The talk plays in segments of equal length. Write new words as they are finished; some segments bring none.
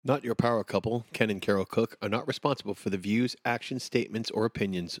Not your power couple, Ken and Carol Cook, are not responsible for the views, actions, statements, or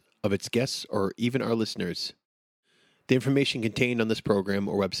opinions of its guests or even our listeners. The information contained on this program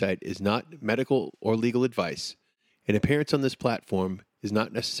or website is not medical or legal advice. An appearance on this platform is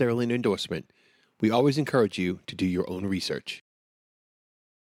not necessarily an endorsement. We always encourage you to do your own research.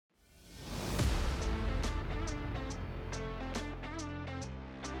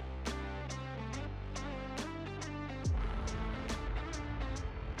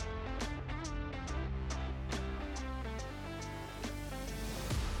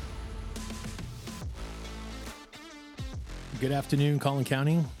 Good afternoon, Colleen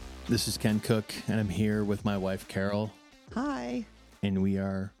County. This is Ken Cook, and I'm here with my wife, Carol. Hi. And we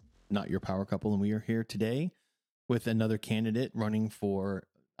are not your power couple, and we are here today with another candidate running for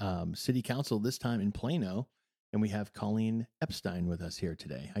city council, this time in Plano. And we have Colleen Epstein with us here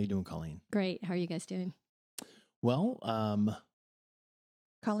today. How you doing, Colleen? Great. How are you guys doing? Well,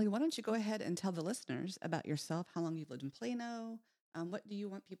 Colleen, why don't you go ahead and tell the listeners about yourself, how long you've lived in Plano, what do you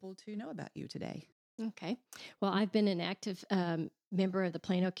want people to know about you today? Okay. Well, I've been an active member of the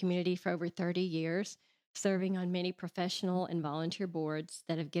Plano community for over 30 years, serving on many professional and volunteer boards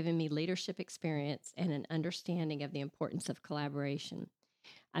that have given me leadership experience and an understanding of the importance of collaboration.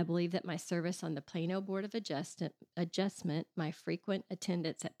 I believe that my service on the Plano Board of Adjustment, my frequent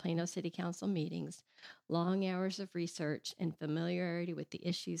attendance at Plano City Council meetings, long hours of research, and familiarity with the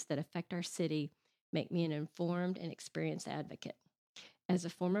issues that affect our city make me an informed and experienced advocate. As a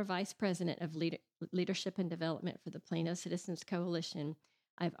former vice president of leadership and development for the Plano Citizens Coalition,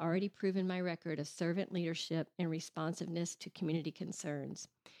 I've already proven my record of servant leadership and responsiveness to community concerns.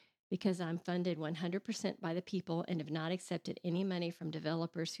 Because I'm funded 100% by the people and have not accepted any money from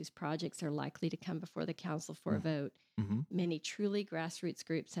developers whose projects are likely to come before the council for a vote, many truly grassroots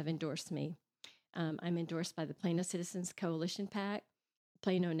groups have endorsed me. I'm endorsed by the Plano Citizens Coalition PAC,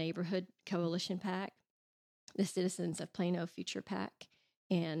 Plano Neighborhood Coalition PAC, the Citizens of Plano Future PAC,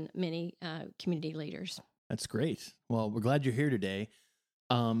 and many community leaders. That's great. Well, we're glad you're here today.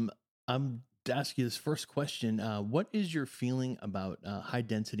 I'm to ask you this first question. What is your feeling about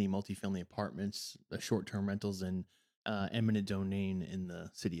high-density multifamily apartments, short-term rentals, and eminent domain in the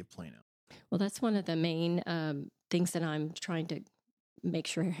city of Plano? Well, that's one of the main things that I'm trying to make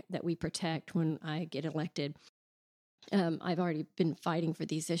sure that we protect when I get elected. I've already been fighting for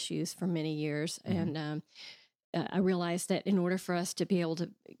these issues for many years, and I realized that in order for us to be able to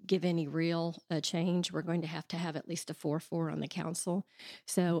give any real change, we're going to have at least a 4-4 on the council.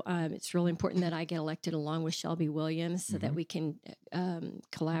 So it's really important that I get elected along with Shelby Williams so that we can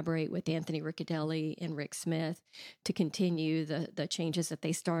collaborate with Anthony Riccadelli and Rick Smith to continue the changes that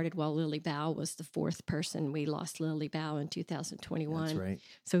they started while Lily Bow was the fourth person. We lost Lily Bow in 2021. That's right.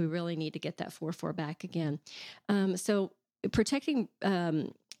 So we really need to get that 4-4 back again. So protecting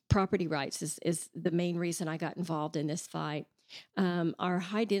property rights is the main reason I got involved in this fight. Our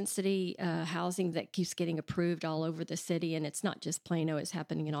high density housing that keeps getting approved all over the city, and it's not just Plano, it's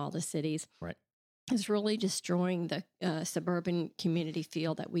happening in all the cities. Right. Is really destroying the suburban community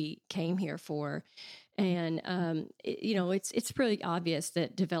feel that we came here for. And, it's pretty obvious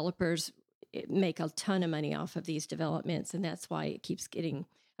that developers make a ton of money off of these developments, and that's why it keeps getting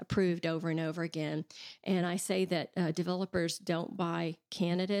approved over and over again. And I say that developers don't buy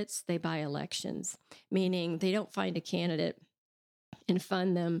candidates, they buy elections, meaning they don't find a candidate and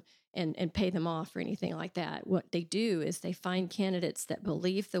fund them and pay them off or anything like that. What they do is they find candidates that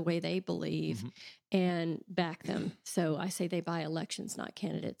believe the way they believe and back them. So I say they buy elections, not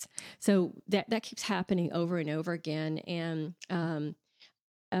candidates. So that keeps happening over and over again. And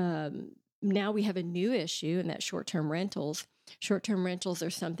now we have a new issue, and that's short-term rentals. Short-term rentals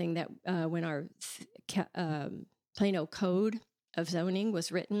are something that when our Plano Code of Zoning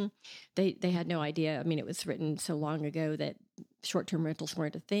was written, they had no idea. I mean, it was written so long ago that short-term rentals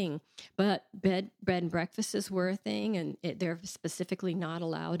weren't a thing. But bed and breakfasts were a thing, and they're specifically not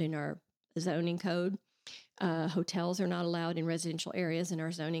allowed in our zoning code. Hotels are not allowed in residential areas in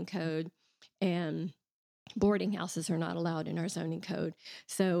our zoning code, and boarding houses are not allowed in our zoning code.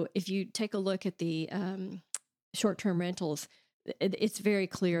 So if you take a look at the short-term rentals, it's very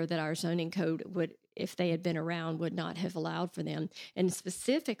clear that our zoning code would, if they had been around, would not have allowed for them. And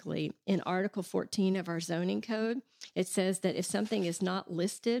specifically in Article 14 of our zoning code, it says that if something is not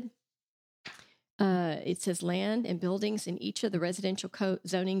listed, it says land and buildings in each of the residential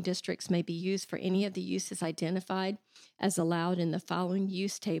zoning districts may be used for any of the uses identified as allowed in the following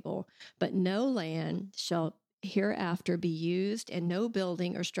use table, but no land shall hereafter be used, and no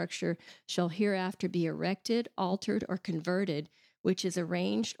building or structure shall hereafter be erected, altered, or converted which is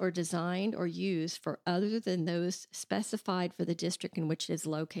arranged or designed or used for other than those specified for the district in which it is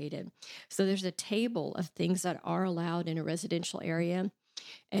located. So there's a table of things that are allowed in a residential area,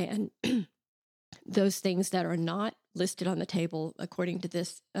 and those things that are not listed on the table, according to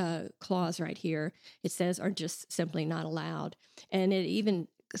this clause right here, it says are just simply not allowed. And it even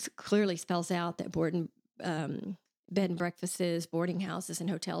clearly spells out that bed and breakfasts, boarding houses, and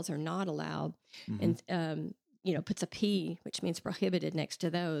hotels are not allowed. Mhm. And, puts a P, which means prohibited, next to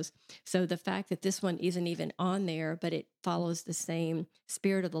those. So the fact that this one isn't even on there, but it follows the same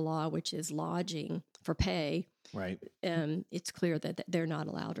spirit of the law, which is lodging for pay, Right. it's clear that they're not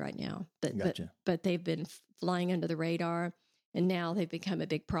allowed right now. Gotcha. But they've been flying under the radar, and now they've become a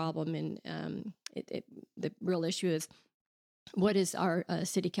big problem. And the real issue is, what is our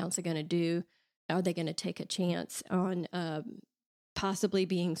city council going to do? Are they going to take a chance on possibly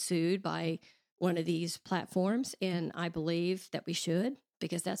being sued by one of these platforms? And I believe that we should,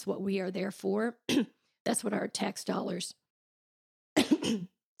 because that's what we are there for. That's what our tax dollars,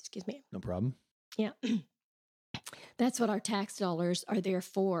 excuse me. No problem. Yeah. That's what our tax dollars are there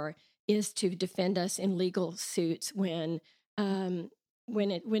for, is to defend us in legal suits when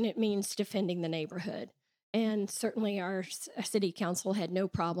it means defending the neighborhood. And certainly our city council had no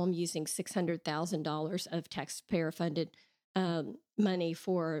problem using $600,000 of taxpayer-funded money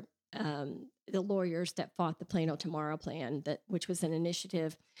for the lawyers that fought the Plano Tomorrow Plan, which was an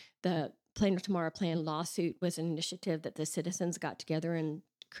initiative. The Plano Tomorrow Plan lawsuit was an initiative that the citizens got together and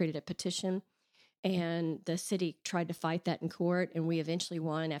created a petition. And the city tried to fight that in court, and we eventually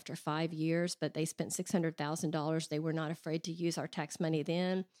won after 5 years, but they spent $600,000. They were not afraid to use our tax money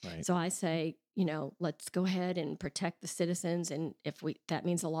then. Right. So I say, let's go ahead and protect the citizens. And if that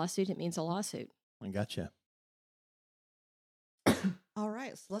means a lawsuit, it means a lawsuit. I gotcha. All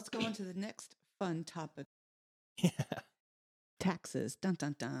right, so let's go on to the next fun topic. Yeah. Taxes. Dun,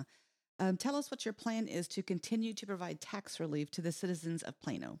 dun, dun. Tell us what your plan is to continue to provide tax relief to the citizens of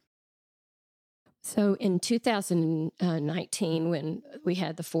Plano. So in 2019, when we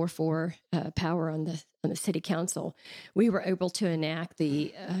had the 4-4 power on the city council, we were able to enact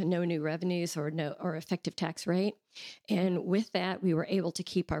the no new revenues or effective tax rate. And with that, we were able to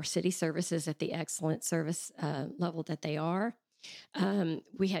keep our city services at the excellent service level that they are.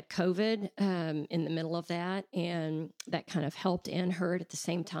 We had COVID in the middle of that, and that kind of helped and hurt at the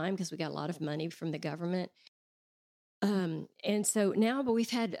same time, because we got a lot of money from the government. And so now, but we've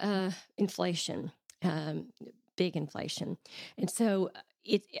had inflation, big inflation. And so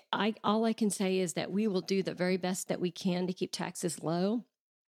all I can say is that we will do the very best that we can to keep taxes low.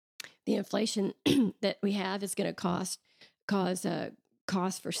 The inflation that we have is going to cause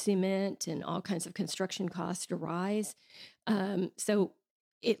costs for cement and all kinds of construction costs to rise. So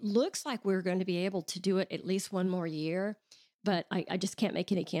it looks like we're going to be able to do it at least one more year. But I just can't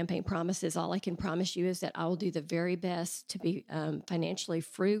make any campaign promises. All I can promise you is that I will do the very best to be financially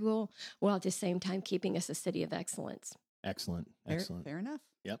frugal, while at the same time keeping us a city of excellence. Excellent. Fair enough.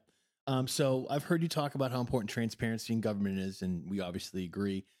 Yep. So I've heard you talk about how important transparency in government is, and we obviously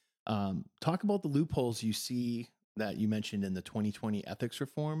agree. Talk about the loopholes you see that you mentioned in the 2020 ethics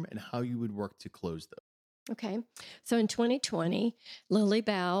reform and how you would work to close those. Okay. So in 2020, Lily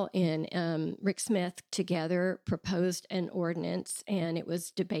Bow and Rick Smith together proposed an ordinance, and it was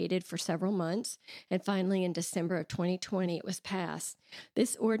debated for several months. And finally, in December of 2020, it was passed.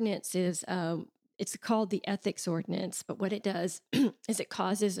 This ordinance is, it's called the ethics ordinance, but what it does is it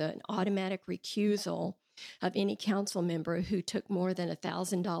causes an automatic recusal of any council member who took more than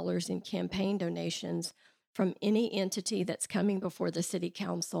 $1,000 in campaign donations from any entity that's coming before the city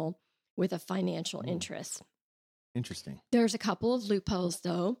council with a financial interest. Interesting. There's a couple of loopholes,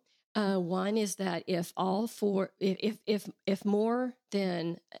 though. One is that if more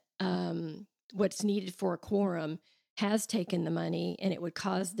than what's needed for a quorum has taken the money, and it would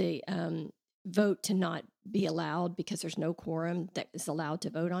cause the vote to not be allowed because there's no quorum that is allowed to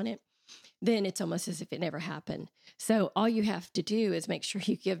vote on it, then it's almost as if it never happened. So all you have to do is make sure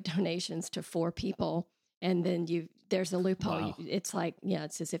you give donations to 4 people, and then there's a loophole. Wow. It's like,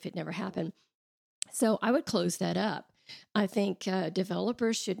 it's as if it never happened. So I would close that up. I think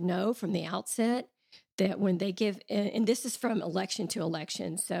developers should know from the outset that when they give, and this is from election to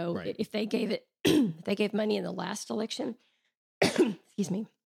election. So Right. if they gave it, if they gave money in the last election, excuse me,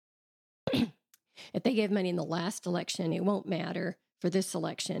 if they gave money in the last election, it won't matter for this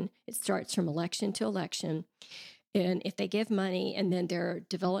election. It starts from election to election. And if they give money and then their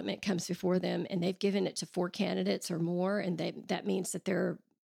development comes before them and they've given it to 4 candidates or more, and that means that they're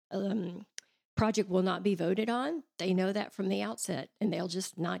project will not be voted on. They know that from the outset, and they'll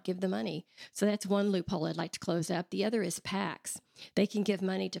just not give the money. So that's one loophole I'd like to close up. The other is PACs. They can give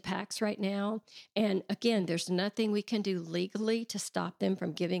money to PACs right now. And again, there's nothing we can do legally to stop them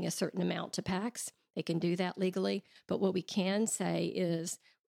from giving a certain amount to PACs. They can do that legally. But what we can say is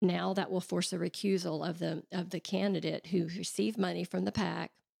now that will force a recusal of the candidate who received money from the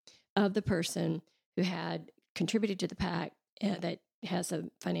PAC, of the person who had contributed to the PAC that has a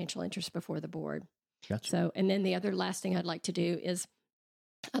financial interest before the board. Gotcha. So, and then the other last thing I'd like to do is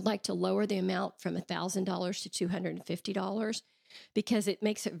I'd like to lower the amount from $1,000 to $250 because it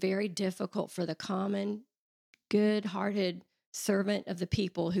makes it very difficult for the common, good-hearted servant of the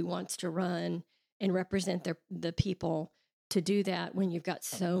people who wants to run and represent the people to do that when you've got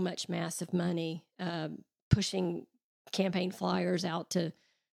so much massive money pushing campaign flyers out to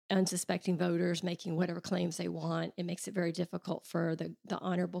unsuspecting voters, making whatever claims they want. It makes it very difficult for the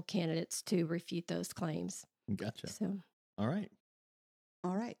honorable candidates to refute those claims. Gotcha. So, all right.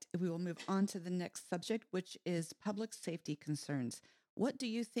 All right. We will move on to the next subject, which is public safety concerns. What do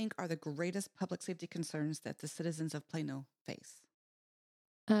you think are the greatest public safety concerns that the citizens of Plano face?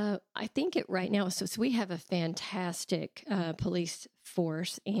 I think right now, so we have a fantastic police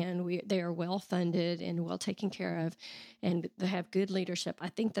force, and they are well funded and well taken care of, and they have good leadership. I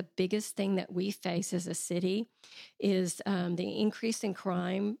think the biggest thing that we face as a city is the increase in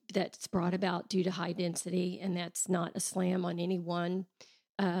crime that's brought about due to high density, and that's not a slam on any one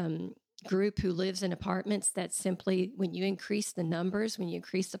group who lives in apartments. That's simply when you increase the numbers, when you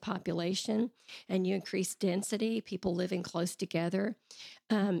increase the population and you increase density, people living close together,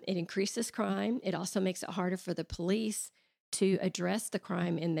 it increases crime. It also makes it harder for the police to address the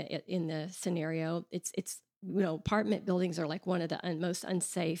crime in the scenario. It's apartment buildings are like one of the most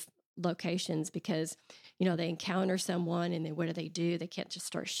unsafe locations because they encounter someone and then what do? They can't just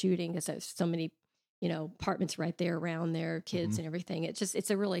start shooting because there's so many apartments right there around their kids and everything.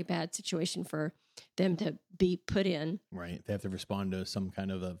 It's a really bad situation for them to be put in. Right. They have to respond to some kind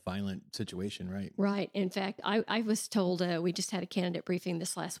of a violent situation, right? Right. In fact, I was told, we just had a candidate briefing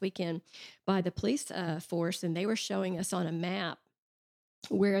this last weekend by the police force, and they were showing us on a map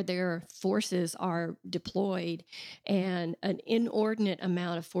where their forces are deployed, and an inordinate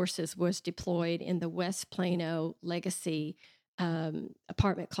amount of forces was deployed in the West Plano Legacy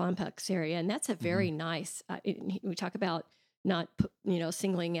apartment complex area. And that's a very nice, we talk about not,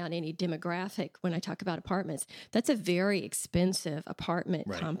 singling out any demographic when I talk about apartments. That's a very expensive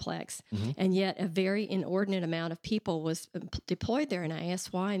apartment complex. And yet a very inordinate amount of people was deployed there. And I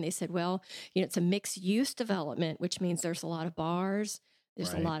asked why, and they said, well, it's a mixed use development, which means there's a lot of bars,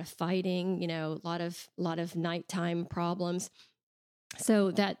 there's a lot of fighting, a lot of nighttime problems.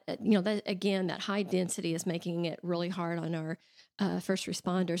 So that high density is making it really hard on our first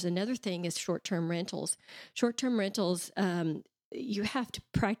responders. Another thing is short-term rentals. Short-term rentals, you have to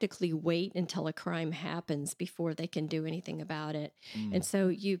practically wait until a crime happens before they can do anything about it. And so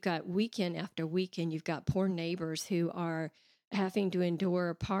you've got weekend after weekend, you've got poor neighbors who are having to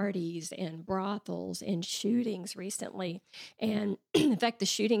endure parties and brothels and shootings recently. And in fact, the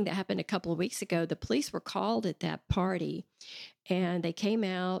shooting that happened a couple of weeks ago, the police were called at that party and they came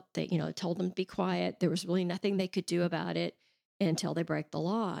out, they, told them to be quiet. There was really nothing they could do about it until they break the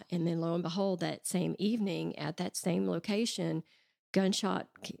law. And then lo and behold, that same evening at that same location,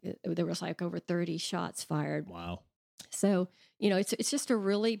 there was like over 30 shots fired. Wow. So, it's just a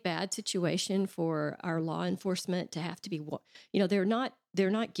really bad situation for our law enforcement to have to be, they're not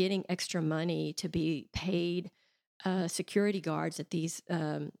getting extra money to be paid security guards at these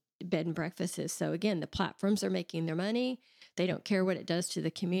bed and breakfasts. So again, the platforms are making their money. They don't care what it does to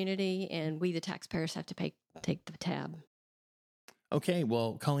the community, and we, the taxpayers, have to take the tab. Okay,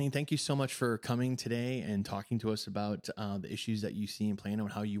 well, Colleen, thank you so much for coming today and talking to us about the issues that you see in Plano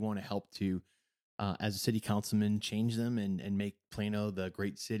and how you want to help to, as a city councilman, change them and make Plano the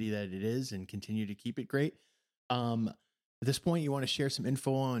great city that it is and continue to keep it great. At this point, you want to share some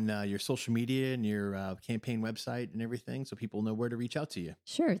info on your social media and your campaign website and everything so people know where to reach out to you.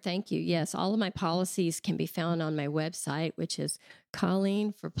 Sure. Thank you. Yes. All of my policies can be found on my website, which is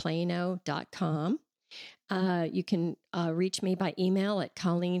colleenforplano.com. You can reach me by email at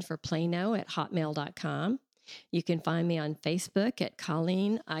colleenforplano@hotmail.com. You can find me on Facebook at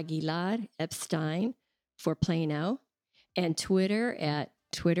Colleen Aguilar-Epstein for Plano, and Twitter at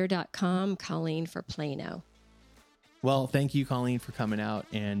twitter.com colleenforplano. Well, thank you, Colleen, for coming out.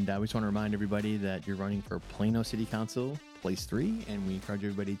 And we just want to remind everybody that you're running for Plano City Council, Place 3. And we encourage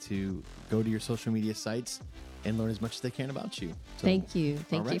everybody to go to your social media sites and learn as much as they can about you. So, Thank you.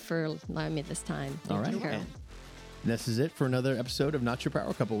 Thank you for allowing me this time. Thank you, Carol. And this is it for another episode of Not Your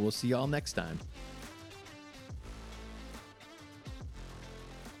Power Couple. We'll see y'all next time.